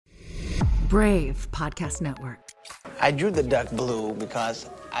Brave Podcast Network. I drew the duck blue because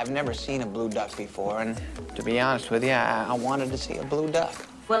I've never seen a blue duck before, and to be honest with you, I wanted to see a blue duck.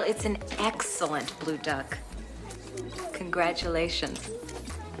 Well, it's an excellent blue duck. Congratulations.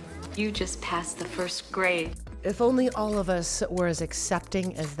 You just passed the first grade. If only all of us were as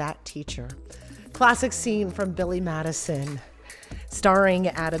accepting as that teacher. Classic scene from Billy Madison, starring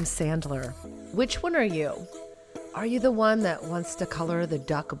Adam Sandler. Which one are you? Are you the one that wants to color the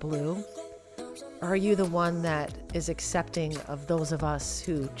duck blue? Or are you the one that is accepting of those of us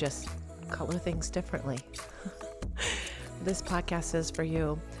who just color things differently? This podcast is for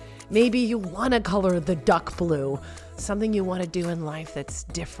you. Maybe you want to color the duck blue, something you want to do in life that's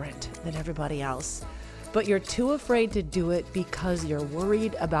different than everybody else, but you're too afraid to do it because you're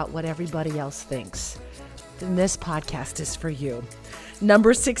worried about what everybody else thinks. Then this podcast is for you.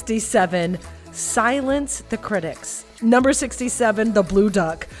 Number 67, silence the critics. Number 67, the blue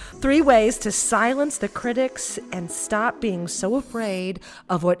duck. 3 ways to silence the critics and stop being so afraid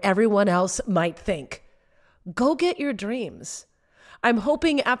of what everyone else might think. Go get your dreams. I'm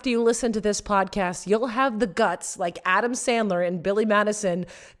hoping after you listen to this podcast, you'll have the guts like Adam Sandler and Billy Madison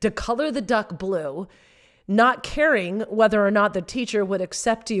to color the duck blue, not caring whether or not the teacher would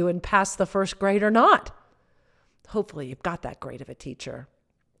accept you and pass the first grade or not. Hopefully you've got that great of a teacher.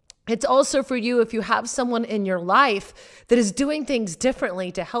 It's also for you if you have someone in your life that is doing things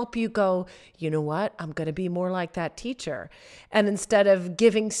differently to help you go, you know what, I'm going to be more like that teacher. And instead of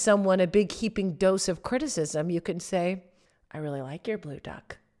giving someone a big heaping dose of criticism, you can say, I really like your blue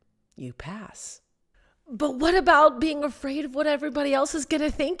duck. You pass. But what about being afraid of what everybody else is going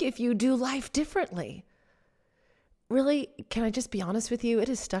to think if you do life differently? Really, can I just be honest with you? It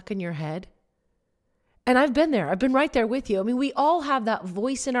is stuck in your head. And I've been there. I've been right there with you. I mean, we all have that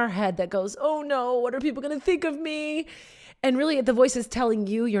voice in our head that goes, oh no, what are people going to think of me? And really the voice is telling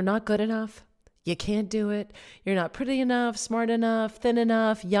you you're not good enough. You can't do it. You're not pretty enough, smart enough, thin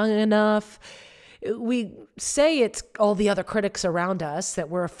enough, young enough. We say it's all the other critics around us, that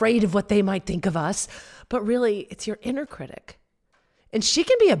we're afraid of what they might think of us, but really it's your inner critic. And she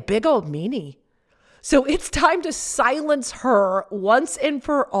can be a big old meanie. So it's time to silence her once and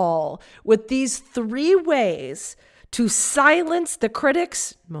for all with these 3 ways to silence the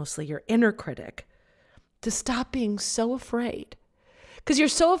critics, mostly your inner critic, to stop being so afraid. Because you're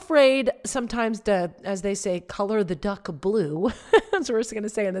so afraid sometimes to, as they say, color the duck blue. That's what we're going to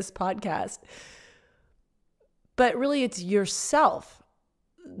say in this podcast. But really it's yourself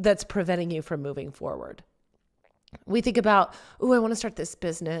that's preventing you from moving forward. We think about, oh, I want to start this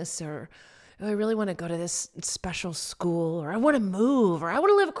business, or I really want to go to this special school, or I want to move, or I want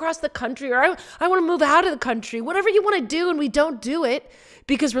to live across the country, or I want to move out of the country, whatever you want to do. And we don't do it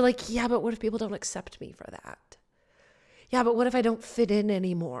because we're like, yeah, but what if people don't accept me for that? Yeah, but what if I don't fit in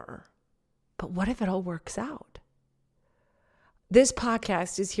anymore? But what if it all works out? This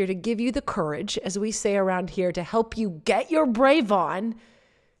podcast is here to give you the courage, as we say around here, to help you get your brave on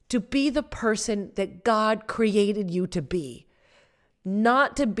to be the person that God created you to be.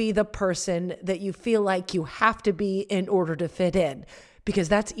 Not to be the person that you feel like you have to be in order to fit in, because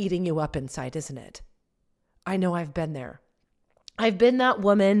that's eating you up inside, isn't it? I know I've been there. I've been that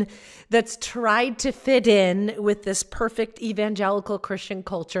woman that's tried to fit in with this perfect evangelical Christian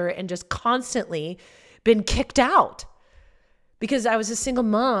culture and just constantly been kicked out because I was a single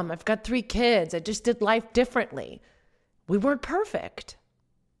mom. I've got 3 kids. I just did life differently. We weren't perfect.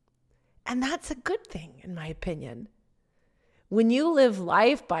 And that's a good thing, in my opinion. When you live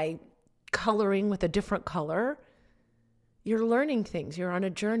life by coloring with a different color, you're learning things. You're on a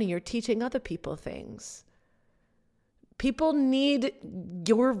journey. You're teaching other people things. People need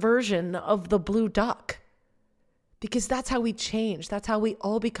your version of the blue duck because that's how we change. That's how we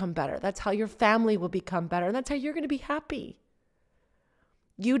all become better. That's how your family will become better. And that's how you're going to be happy.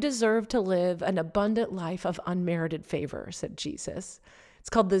 You deserve to live an abundant life of unmerited favor, said Jesus. It's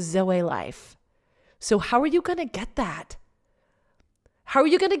called the Zoe life. So how are you going to get that? How are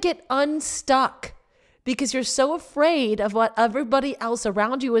you going to get unstuck? Because you're so afraid of what everybody else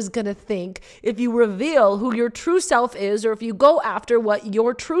around you is going to think if you reveal who your true self is, or if you go after what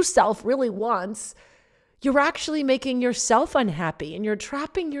your true self really wants, you're actually making yourself unhappy and you're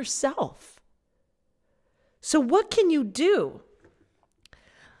trapping yourself. So what can you do?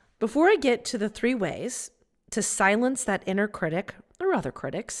 Before I get to the 3 ways to silence that inner critic or other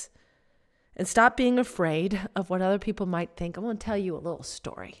critics, and stop being afraid of what other people might think, I want to tell you a little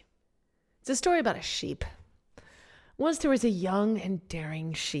story. It's a story about a sheep. Once there was a young and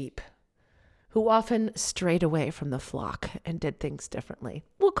daring sheep who often strayed away from the flock and did things differently.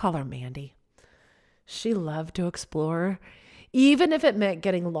 We'll call her Mandy. She loved to explore even if it meant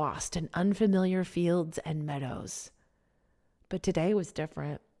getting lost in unfamiliar fields and meadows. But today was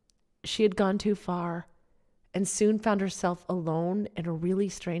different. She had gone too far and soon found herself alone in a really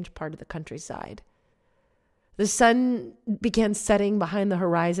strange part of the countryside. The sun began setting behind the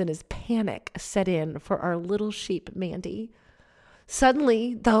horizon as panic set in for our little sheep, Mandy.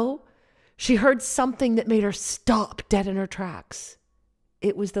 Suddenly, though, she heard something that made her stop dead in her tracks.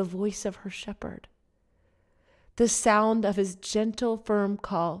 It was the voice of her shepherd. The sound of his gentle, firm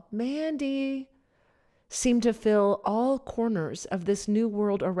call, "Mandy," seemed to fill all corners of this new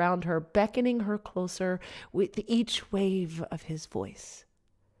world around her, beckoning her closer with each wave of his voice.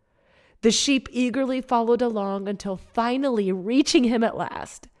 The sheep eagerly followed along until finally reaching him at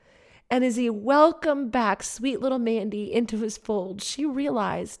last. And as he welcomed back sweet little Mandy into his fold, she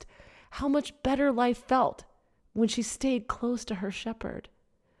realized how much better life felt when she stayed close to her shepherd.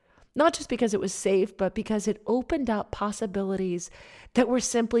 Not just because it was safe, but because it opened up possibilities that were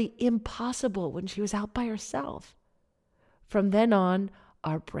simply impossible when she was out by herself. From then on,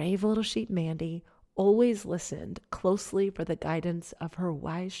 our brave little sheep Mandy always listened closely for the guidance of her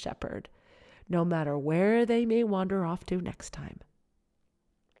wise shepherd, no matter where they may wander off to next time.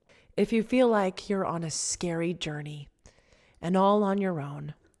 If you feel like you're on a scary journey and all on your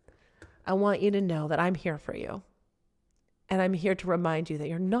own, I want you to know that I'm here for you. And I'm here to remind you that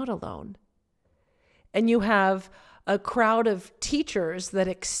you're not alone. And you have a crowd of teachers that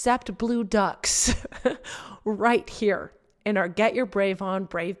accept blue ducks right here in our Get Your Brave On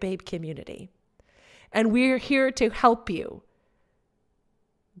Brave Babe community. And we're here to help you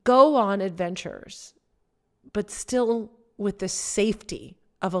go on adventures, but still with the safety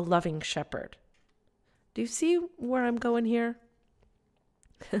of a loving shepherd. Do you see where I'm going here?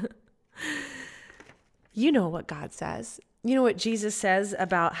 You know what God says. You know what Jesus says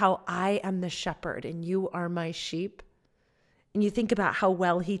about how I am the shepherd and you are my sheep? And you think about how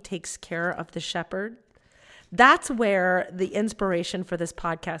well he takes care of the shepherd. That's where the inspiration for this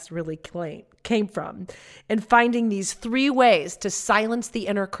podcast really came from. And finding these 3 ways to silence the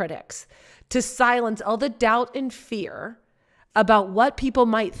inner critics, to silence all the doubt and fear about what people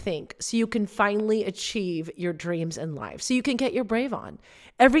might think so you can finally achieve your dreams in life, so you can get your brave on.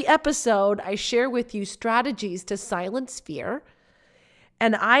 Every episode, I share with you strategies to silence fear.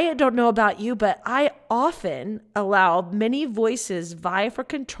 And I don't know about you, but I often allow many voices vie for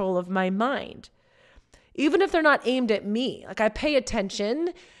control of my mind, even if they're not aimed at me. Like I pay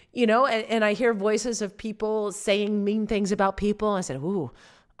attention, and I hear voices of people saying mean things about people. I said, ooh,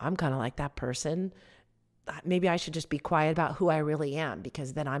 I'm kind of like that person. Maybe I should just be quiet about who I really am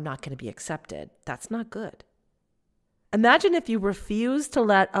because then I'm not going to be accepted. That's not good. Imagine if you refuse to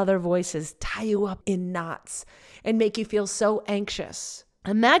let other voices tie you up in knots and make you feel so anxious.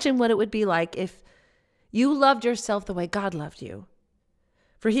 Imagine what it would be like if you loved yourself the way God loved you.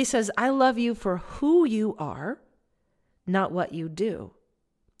 For he says, I love you for who you are, not what you do.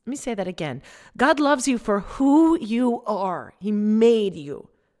 Let me say that again. God loves you for who you are. He made you,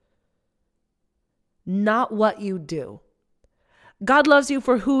 not what you do. God loves you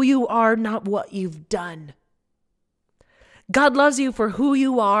for who you are, not what you've done. God loves you for who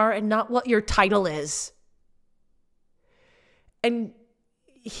you are and not what your title is. And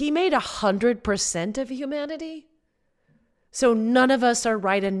he made 100% of humanity. So none of us are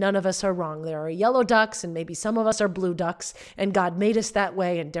right and none of us are wrong. There are yellow ducks and maybe some of us are blue ducks, and God made us that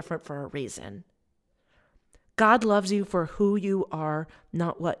way and different for a reason. God loves you for who you are,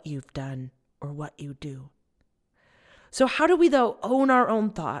 not what you've done or what you do. So how do we, though, own our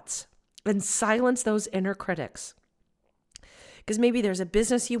own thoughts and silence those inner critics? Because maybe there's a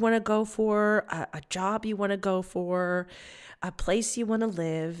business you want to go for, a job you want to go for, a place you want to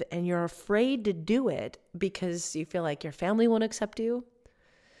live, and you're afraid to do it because you feel like your family won't accept you.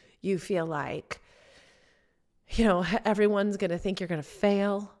 You feel like, everyone's going to think you're going to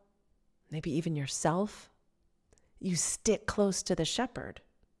fail, maybe even yourself. You stick close to the shepherd.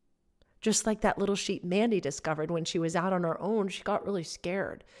 Just like that little sheep Mandy discovered when she was out on her own, she got really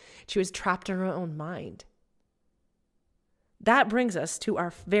scared. She was trapped in her own mind. That brings us to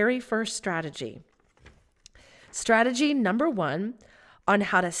our very first strategy. Strategy number 1 on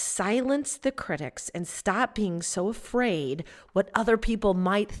how to silence the critics and stop being so afraid what other people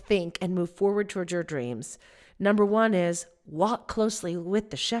might think and move forward towards your dreams. Number 1 is walk closely with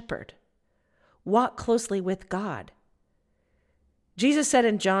the shepherd. Walk closely with God. Jesus said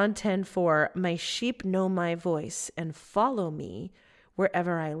in John 10:4, my sheep know my voice and follow me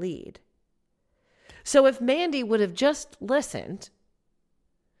wherever I lead. So if Mandy would have just listened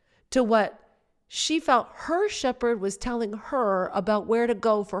to what she felt her shepherd was telling her about where to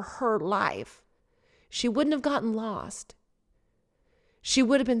go for her life, she wouldn't have gotten lost. she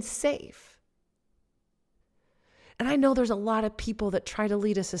would have been safe. And I know there's a lot of people that try to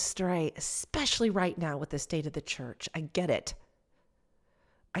lead us astray, especially right now with the state of the church. I get it.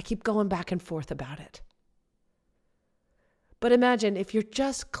 I keep going back and forth about it. But imagine if you're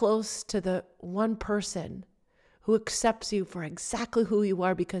just close to the one person who accepts you for exactly who you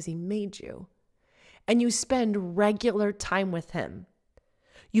are because he made you, and you spend regular time with him.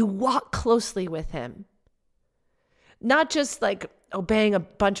 You walk closely with him. Not just like obeying a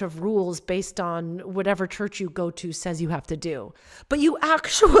bunch of rules based on whatever church you go to says you have to do, but you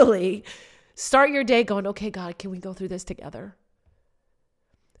actually start your day going, okay, God, can we go through this together?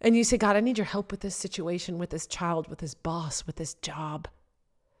 And you say, God, I need your help with this situation, with this child, with this boss, with this job.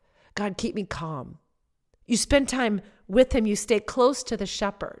 God, keep me calm. You spend time with him. You stay close to the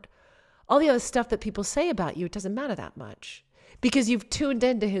shepherd. All the other stuff that people say about you, it doesn't matter that much because you've tuned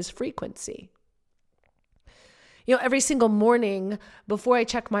into his frequency. You know, every single morning before I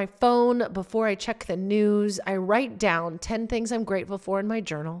check my phone, before I check the news, I write down 10 things I'm grateful for in my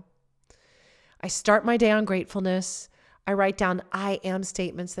journal. I start my day on gratefulness. I write down I am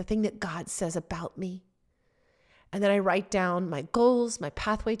statements, the thing that God says about me. And then I write down my goals, my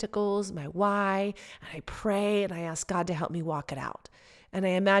pathway to goals, my why, and I pray and I ask God to help me walk it out. And I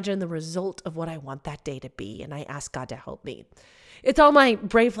imagine the result of what I want that day to be, and I ask God to help me. It's on my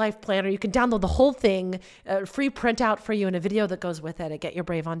Brave Life Planner. You can download the whole thing, free printout for you and a video that goes with it at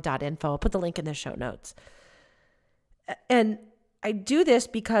getyourbraveon.info. I'll put the link in the show notes. And I do this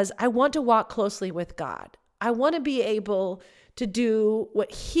because I want to walk closely with God. I want to be able to do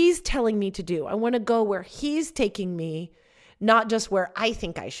what he's telling me to do. I want to go where he's taking me, not just where I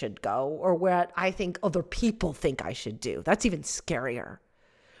think I should go or where I think other people think I should do. That's even scarier.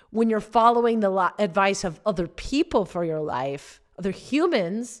 When you're following the advice of other people for your life, other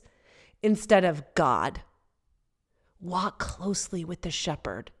humans, instead of God. Walk closely with the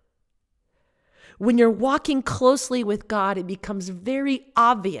shepherd. When you're walking closely with God, it becomes very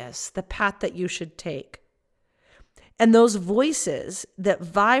obvious the path that you should take. And those voices that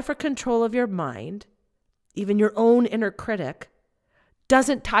vie for control of your mind, even your own inner critic,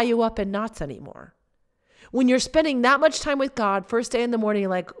 doesn't tie you up in knots anymore. When you're spending that much time with God, first day in the morning,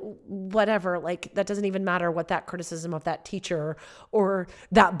 like whatever, like that doesn't even matter what that criticism of that teacher or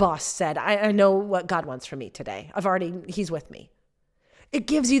that boss said. I know what God wants from me today. He's with me. It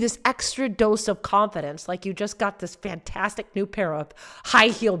gives you this extra dose of confidence, like you just got this fantastic new pair of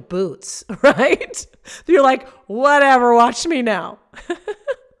high-heeled boots, right? You're like, whatever, watch me now.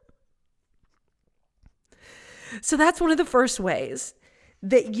 So that's one of the first ways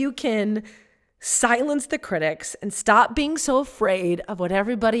that you can silence the critics and stop being so afraid of what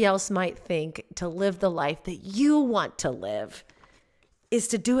everybody else might think to live the life that you want to live, is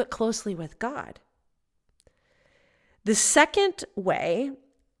to do it closely with God. The second way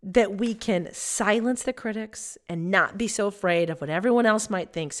that we can silence the critics and not be so afraid of what everyone else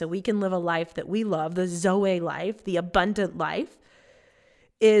might think so we can live a life that we love, the Zoe life, the abundant life,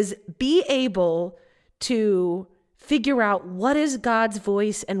 is be able to figure out what is God's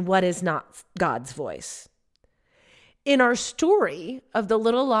voice and what is not God's voice. In our story of the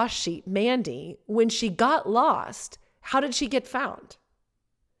little lost sheep, Mandy, when she got lost, how did she get found?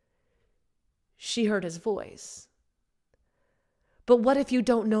 She heard his voice. But what if you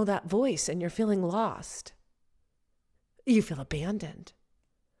don't know that voice and you're feeling lost? You feel abandoned.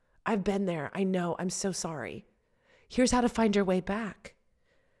 I've been there. I know. I'm so sorry. Here's how to find your way back.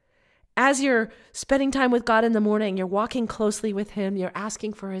 As you're spending time with God in the morning, you're walking closely with him, you're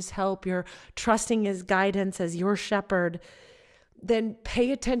asking for his help, you're trusting his guidance as your shepherd, then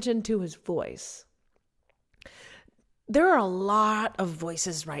pay attention to his voice. There are a lot of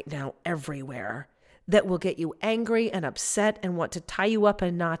voices right now everywhere that will get you angry and upset and want to tie you up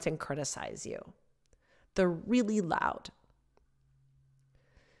in knots and criticize you. They're really loud.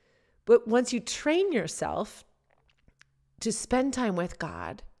 But once you train yourself to spend time with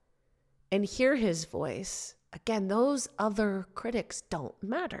God and hear his voice, again, those other critics don't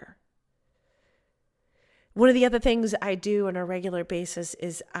matter. One of the other things I do on a regular basis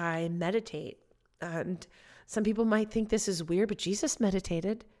is I meditate. And some people might think this is weird, but Jesus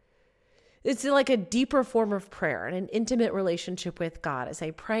meditated. It's like a deeper form of prayer and an intimate relationship with God. As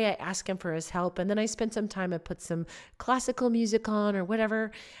I pray, I ask him for his help. And then I spend some time, I put some classical music on or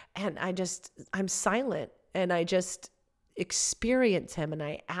whatever. And I'm silent and I just experience him. And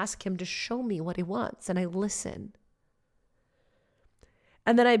I ask him to show me what he wants. And I listen.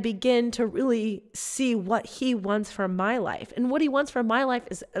 And then I begin to really see what he wants for my life. And what he wants for my life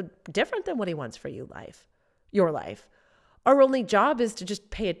is different than what he wants for your life. Our only job is to just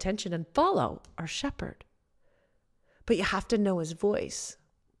pay attention and follow our shepherd. but you have to know his voice.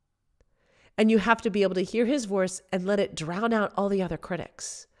 And you have to be able to hear his voice and let it drown out all the other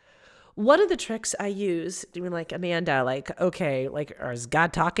critics. One of the tricks I use, doing like, Amanda, like, okay, like, is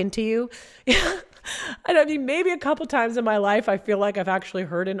God talking to you? I mean, maybe a couple times in my life, I feel like I've actually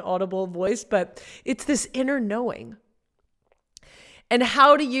heard an audible voice, but it's this inner knowing. And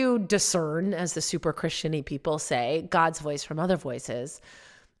how do you discern, as the super Christian-y people say, God's voice from other voices?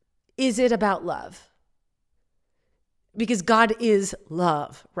 Is it about love? Because God is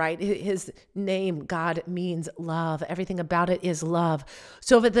love, right? His name, God, means love. Everything about it is love.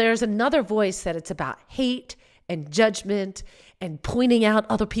 So if there's another voice that it's about hate and judgment and pointing out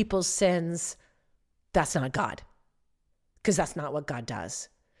other people's sins, that's not God, because that's not what God does.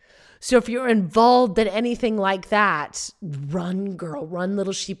 So if you're involved in anything like that, run, girl, run,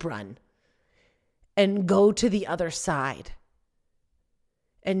 little sheep, run, and go to the other side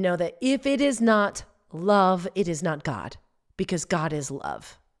and know that if it is not love, it is not God, because God is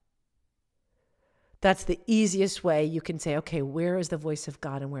love. That's the easiest way you can say, okay, where is the voice of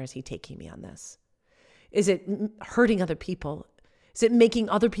God and where is he taking me on this? Is it hurting other people? Is it making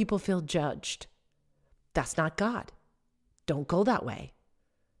other people feel judged? That's not God. Don't go that way.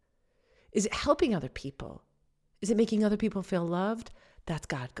 Is it helping other people? Is it making other people feel loved? That's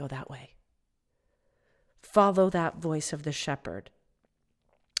God. Go that way. Follow that voice of the shepherd.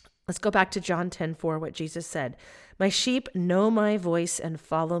 Let's go back to John 10:4, what Jesus said. My sheep know my voice and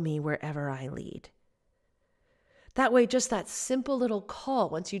follow me wherever I lead. That way, just that simple little call,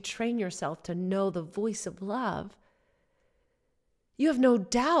 once you train yourself to know the voice of love, you have no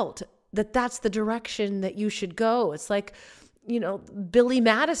doubt that that's the direction that you should go. It's like, Billy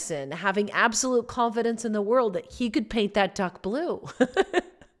Madison having absolute confidence in the world that he could paint that duck blue.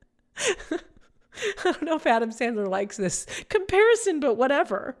 I don't know if Adam Sandler likes this comparison, but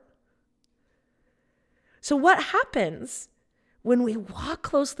whatever. So what happens when we walk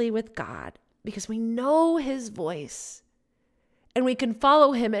closely with God because we know his voice and we can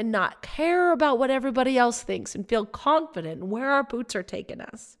follow him and not care about what everybody else thinks and feel confident in where our boots are taking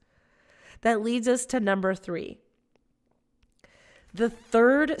us? That leads us to number 3. The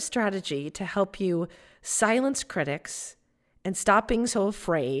third strategy to help you silence critics and stop being so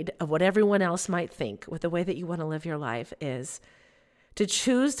afraid of what everyone else might think with the way that you want to live your life is to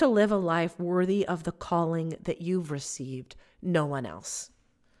choose to live a life worthy of the calling that you've received, no one else.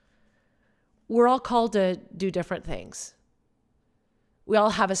 We're all called to do different things. We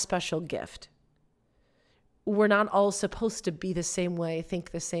all have a special gift. We're not all supposed to be the same way,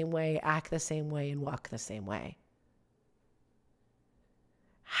 think the same way, act the same way, and walk the same way.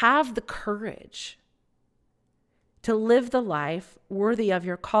 Have the courage to live the life worthy of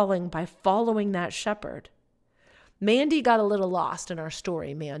your calling by following that shepherd. Mandy got a little lost in our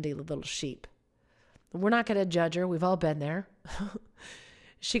story, Mandy, the little sheep. We're not going to judge her. We've all been there.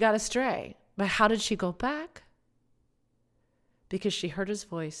 She got astray. But how did she go back? Because she heard his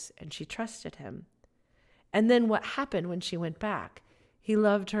voice and she trusted him. And then what happened when she went back? He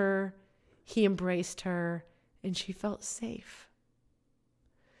loved her, he embraced her, and she felt safe.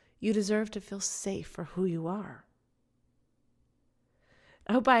 You deserve to feel safe for who you are.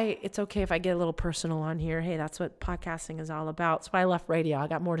 I hope it's okay if I get a little personal on here. Hey, that's what podcasting is all about. That's why I left radio. I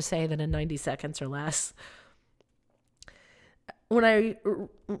got more to say than in 90 seconds or less. When I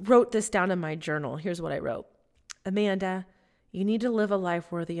wrote this down in my journal, here's what I wrote. Amanda, you need to live a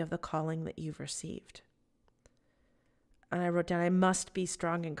life worthy of the calling that you've received. And I wrote down, I must be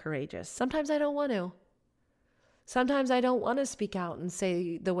strong and courageous. Sometimes I don't want to. Sometimes I don't want to speak out and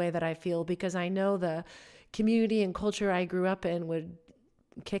say the way that I feel because I know the community and culture I grew up in would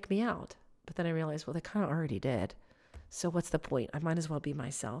kick me out. But then I realized, well, they kind of already did. So what's the point? I might as well be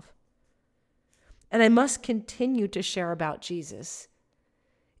myself. And I must continue to share about Jesus,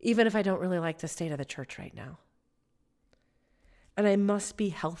 even if I don't really like the state of the church right now. And I must be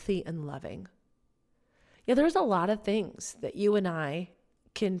healthy and loving. Yeah, there's a lot of things that you and I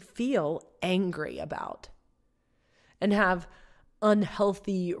can feel angry about and have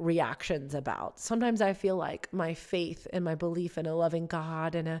unhealthy reactions about. Sometimes I feel like my faith and my belief in a loving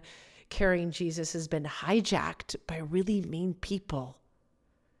God and a caring Jesus has been hijacked by really mean people.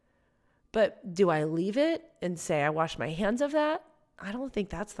 But do I leave it and say I wash my hands of that? I don't think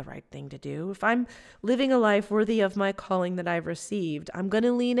that's the right thing to do. If I'm living a life worthy of my calling that I've received, I'm going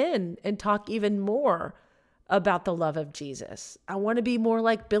to lean in and talk even more about the love of Jesus. I want to be more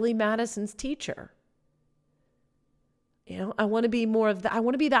like Billy Madison's teacher. I want to be more of that. I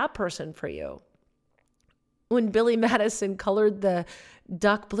want to be that person for you. When Billy Madison colored the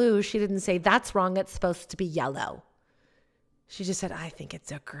duck blue, she didn't say, that's wrong, it's supposed to be yellow. She just said, I think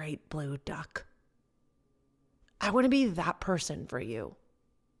it's a great blue duck. I want to be that person for you.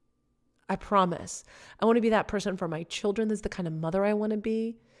 I promise. I want to be that person for my children. That's the kind of mother I want to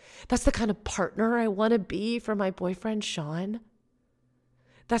be. That's the kind of partner I want to be for my boyfriend, Sean.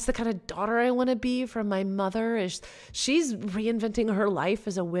 That's the kind of daughter I want to be for my mother as she's reinventing her life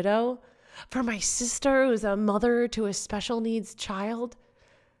as a widow. For my sister who's a mother to a special needs child.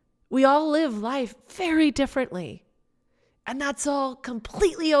 We all live life very differently. And that's all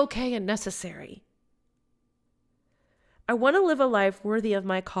completely okay and necessary. I want to live a life worthy of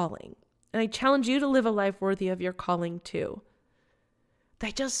my calling. And I challenge you to live a life worthy of your calling too.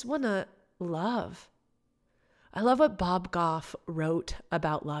 I just want to love. I love what Bob Goff wrote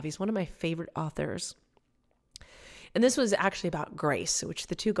about love. He's one of my favorite authors. And this was actually about grace, which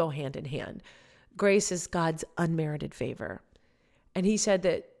the two go hand in hand. Grace is God's unmerited favor. And he said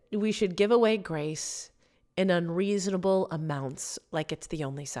that we should give away grace in unreasonable amounts, like it's the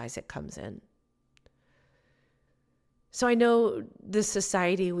only size it comes in. So I know this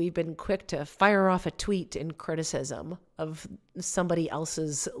society, we've been quick to fire off a tweet in criticism of somebody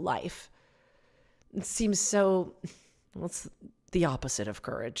else's life. It seems so, well, it's the opposite of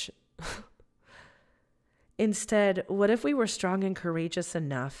courage. Instead, what if we were strong and courageous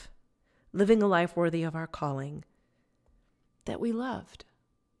enough, living a life worthy of our calling, that we loved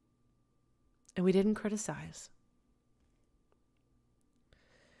and we didn't criticize?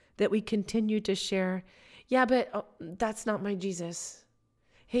 That we continued to share, yeah, but that's not my Jesus.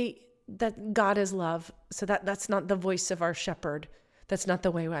 Hey, that God is love, so that's not the voice of our shepherd. That's not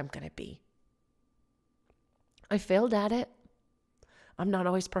the way I'm going to be. I failed at it. I'm not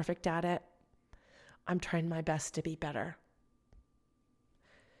always perfect at it. I'm trying my best to be better.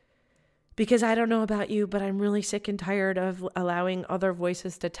 Because I don't know about you, but I'm really sick and tired of allowing other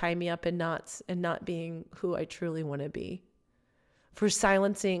voices to tie me up in knots and not being who I truly want to be. For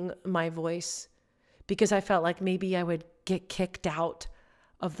silencing my voice because I felt like maybe I would get kicked out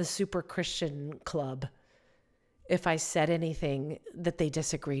of the super Christian club if I said anything that they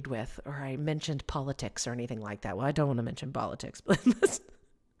disagreed with or I mentioned politics or anything like that. Well, I don't want to mention politics, but I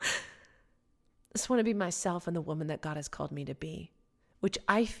just want to be myself and the woman that God has called me to be, which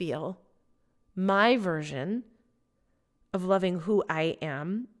I feel my version of loving who I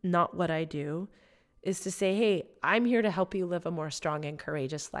am, not what I do, is to say, hey, I'm here to help you live a more strong and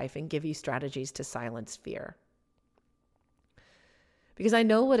courageous life and give you strategies to silence fear. Because I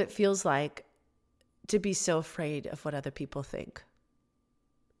know what it feels like to be so afraid of what other people think.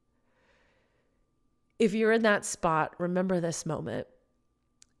 If you're in that spot, remember this moment.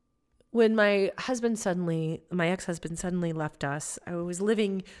 When my ex-husband suddenly left us, I was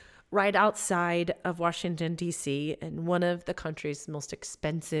living right outside of Washington, D.C., in one of the country's most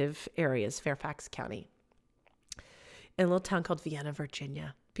expensive areas, Fairfax County, in a little town called Vienna,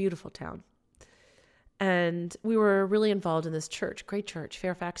 Virginia. Beautiful town. And we were really involved in this church, great church,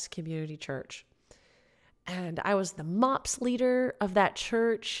 Fairfax Community Church. And I was the MOPS leader of that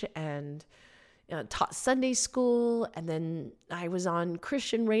church and taught Sunday school. And then I was on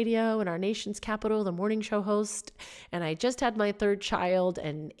Christian radio in our nation's capital, the morning show host. And I just had my third child.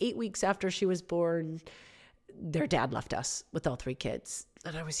 And 8 weeks after she was born, their dad left us with all 3 kids.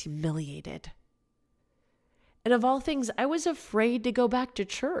 And I was humiliated. And of all things, I was afraid to go back to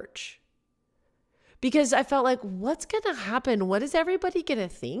church. Because I felt like, what's going to happen? What is everybody going to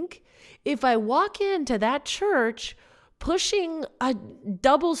think if I walk into that church pushing a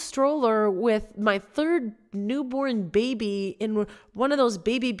double stroller with my 3rd newborn baby in one of those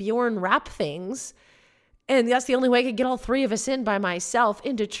Baby Bjorn wrap things? And that's the only way I could get all 3 of us in by myself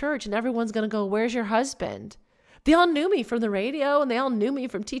into church. And everyone's going to go, where's your husband? They all knew me from the radio and they all knew me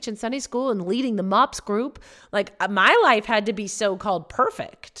from teaching Sunday school and leading the MOPS group. Like my life had to be so-called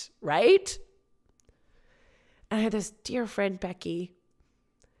perfect, right? And I had this dear friend, Becky.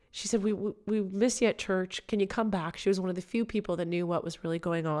 She said, we miss you at church. Can you come back? She was one of the few people that knew what was really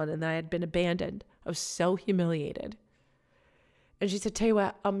going on and that I had been abandoned. I was so humiliated. And she said, tell you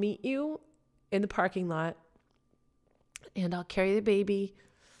what, I'll meet you in the parking lot and I'll carry the baby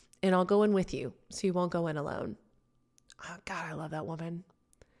and I'll go in with you so you won't go in alone. Oh, God, I love that woman.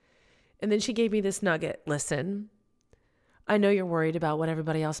 And then she gave me this nugget. Listen, I know you're worried about what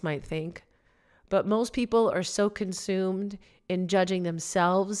everybody else might think. But most people are so consumed in judging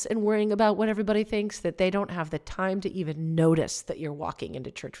themselves and worrying about what everybody thinks that they don't have the time to even notice that you're walking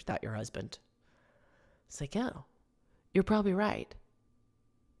into church without your husband. It's like, oh, you're probably right.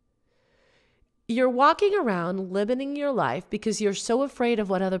 You're walking around limiting your life because you're so afraid of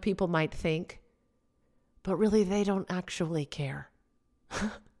what other people might think, but really they don't actually care.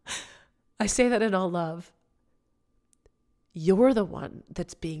 I say that in all love. You're the one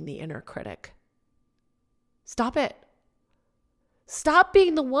that's being the inner critic. Stop it. Stop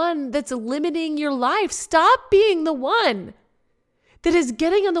being the one that's limiting your life. Stop being the one that is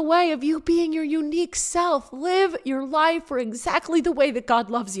getting in the way of you being your unique self. Live your life for exactly the way that God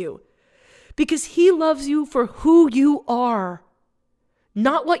loves you, because he loves you for who you are,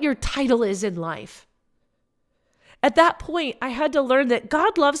 not what your title is in life. At that point, I had to learn that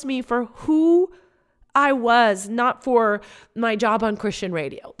God loves me for who I was, not for my job on Christian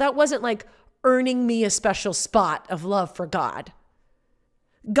radio. That wasn't like earning me a special spot of love for God.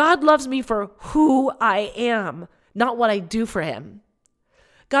 God loves me for who I am, not what I do for him.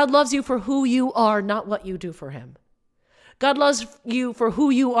 God loves you for who you are, not what you do for him. God loves you for who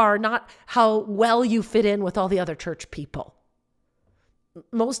you are, not how well you fit in with all the other church people.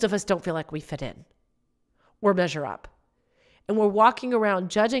 Most of us don't feel like we fit in or measure up. And we're walking around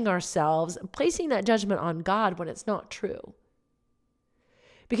judging ourselves and placing that judgment on God when it's not true.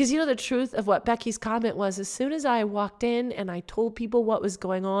 Because you know the truth of what Becky's comment was, as soon as I walked in and I told people what was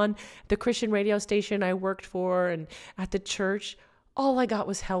going on at the Christian radio station I worked for and at the church, all I got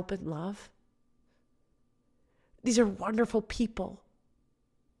was help and love. These are wonderful people.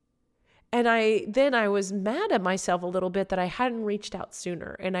 And I was mad at myself a little bit that I hadn't reached out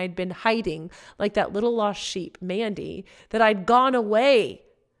sooner. And I'd been hiding like that little lost sheep, Mandy, that I'd gone away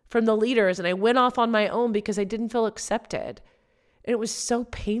from the leaders and I went off on my own because I didn't feel accepted. And it was so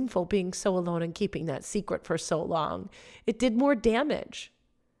painful being so alone and keeping that secret for so long. It did more damage.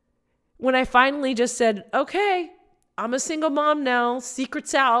 When I finally just said, okay, I'm a single mom now,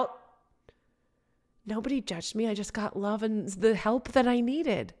 secret's out. Nobody judged me. I just got love and the help that I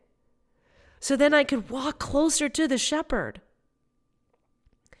needed. So then I could walk closer to the shepherd.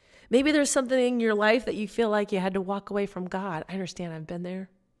 Maybe there's something in your life that you feel like you had to walk away from God. I understand. I've been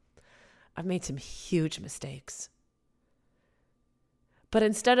there. I've made some huge mistakes. But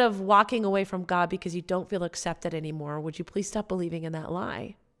instead of walking away from God because you don't feel accepted anymore, would you please stop believing in that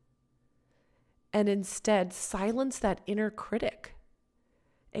lie? And instead silence that inner critic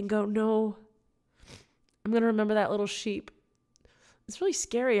and go, no, I'm going to remember that little sheep. It's really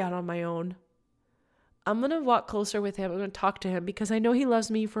scary out on my own. I'm going to walk closer with him. I'm going to talk to him because I know he loves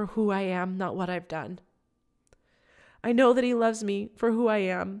me for who I am, not what I've done. I know that he loves me for who I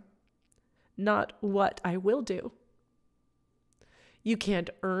am, not what I will do. You can't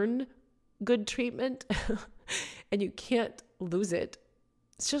earn good treatment and you can't lose it.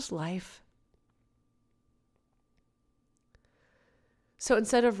 It's just life. So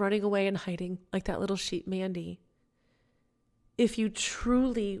instead of running away and hiding like that little sheep Mandy, if you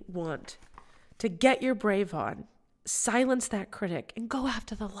truly want to get your brave on, silence that critic and go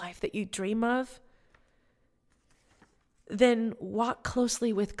after the life that you dream of, then walk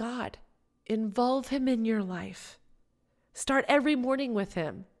closely with God. Involve him in your life. Start every morning with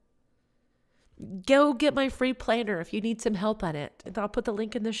him. Go get my free planner if you need some help on it. And I'll put the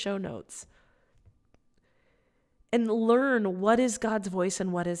link in the show notes. And learn what is God's voice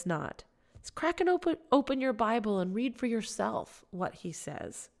and what is not. Just crack and open your Bible and read for yourself what he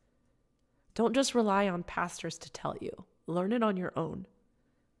says. Don't just rely on pastors to tell you. Learn it on your own.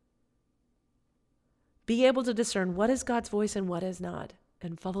 Be able to discern what is God's voice and what is not,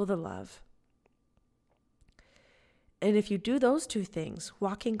 and follow the love. And if you do those two things,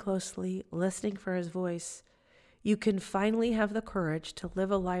 walking closely, listening for his voice, you can finally have the courage to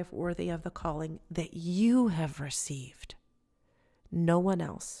live a life worthy of the calling that you have received. No one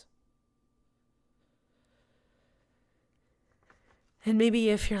else. And maybe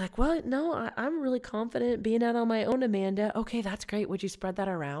if you're like, well, no, I'm really confident being out on my own, Amanda. Okay, that's great. Would you spread that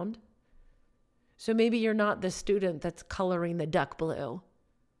around? So maybe you're not the student that's coloring the duck blue.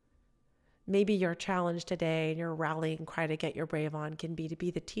 Maybe your challenge today and your rallying cry to get your brave on can be to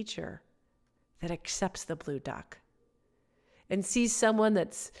be the teacher that accepts the blue duck and sees someone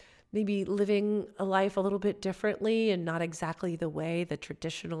that's maybe living a life a little bit differently and not exactly the way the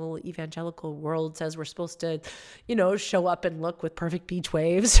traditional evangelical world says we're supposed to, show up and look with perfect beach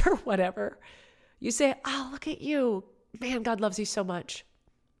waves or whatever. You say, oh, look at you. Man, God loves you so much.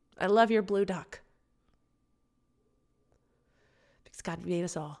 I love your blue duck. Because God made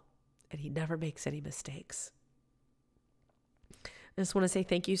us all. And he never makes any mistakes. I just want to say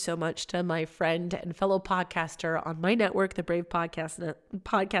thank you so much to my friend and fellow podcaster on my network, the Brave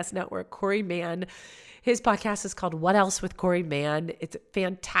Podcast Network, Corey Mann. His podcast is called What Else with Corey Mann. It's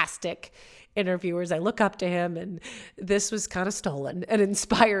fantastic interviewers. I look up to him, and this was kind of stolen and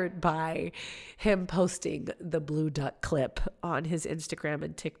inspired by him posting the blue duck clip on his Instagram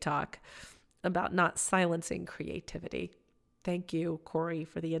and TikTok about not silencing creativity. Thank you, Corey,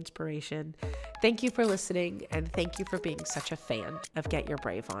 for the inspiration. Thank you for listening, and thank you for being such a fan of Get Your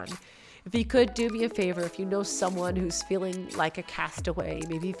Brave On. If you could do me a favor, if you know someone who's feeling like a castaway,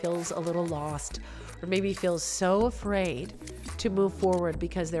 maybe feels a little lost, or maybe feels so afraid to move forward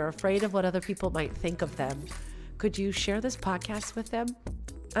because they're afraid of what other people might think of them, could you share this podcast with them?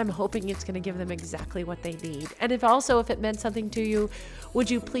 I'm hoping it's going to give them exactly what they need. And if it meant something to you, would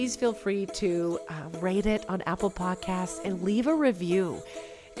you please feel free to rate it on Apple Podcasts and leave a review?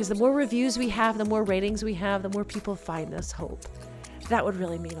 Because the more reviews we have, the more ratings we have, the more people find this hope. That would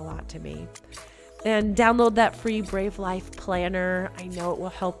really mean a lot to me. And download that free Brave Life Planner. I know it will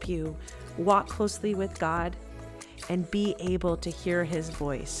help you walk closely with God and be able to hear his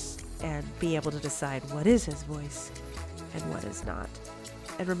voice and be able to decide what is his voice and what is not.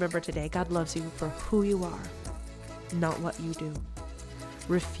 And remember today, God loves you for who you are, not what you do.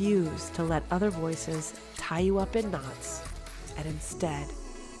 Refuse to let other voices tie you up in knots and instead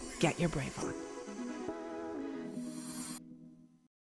get your brave on.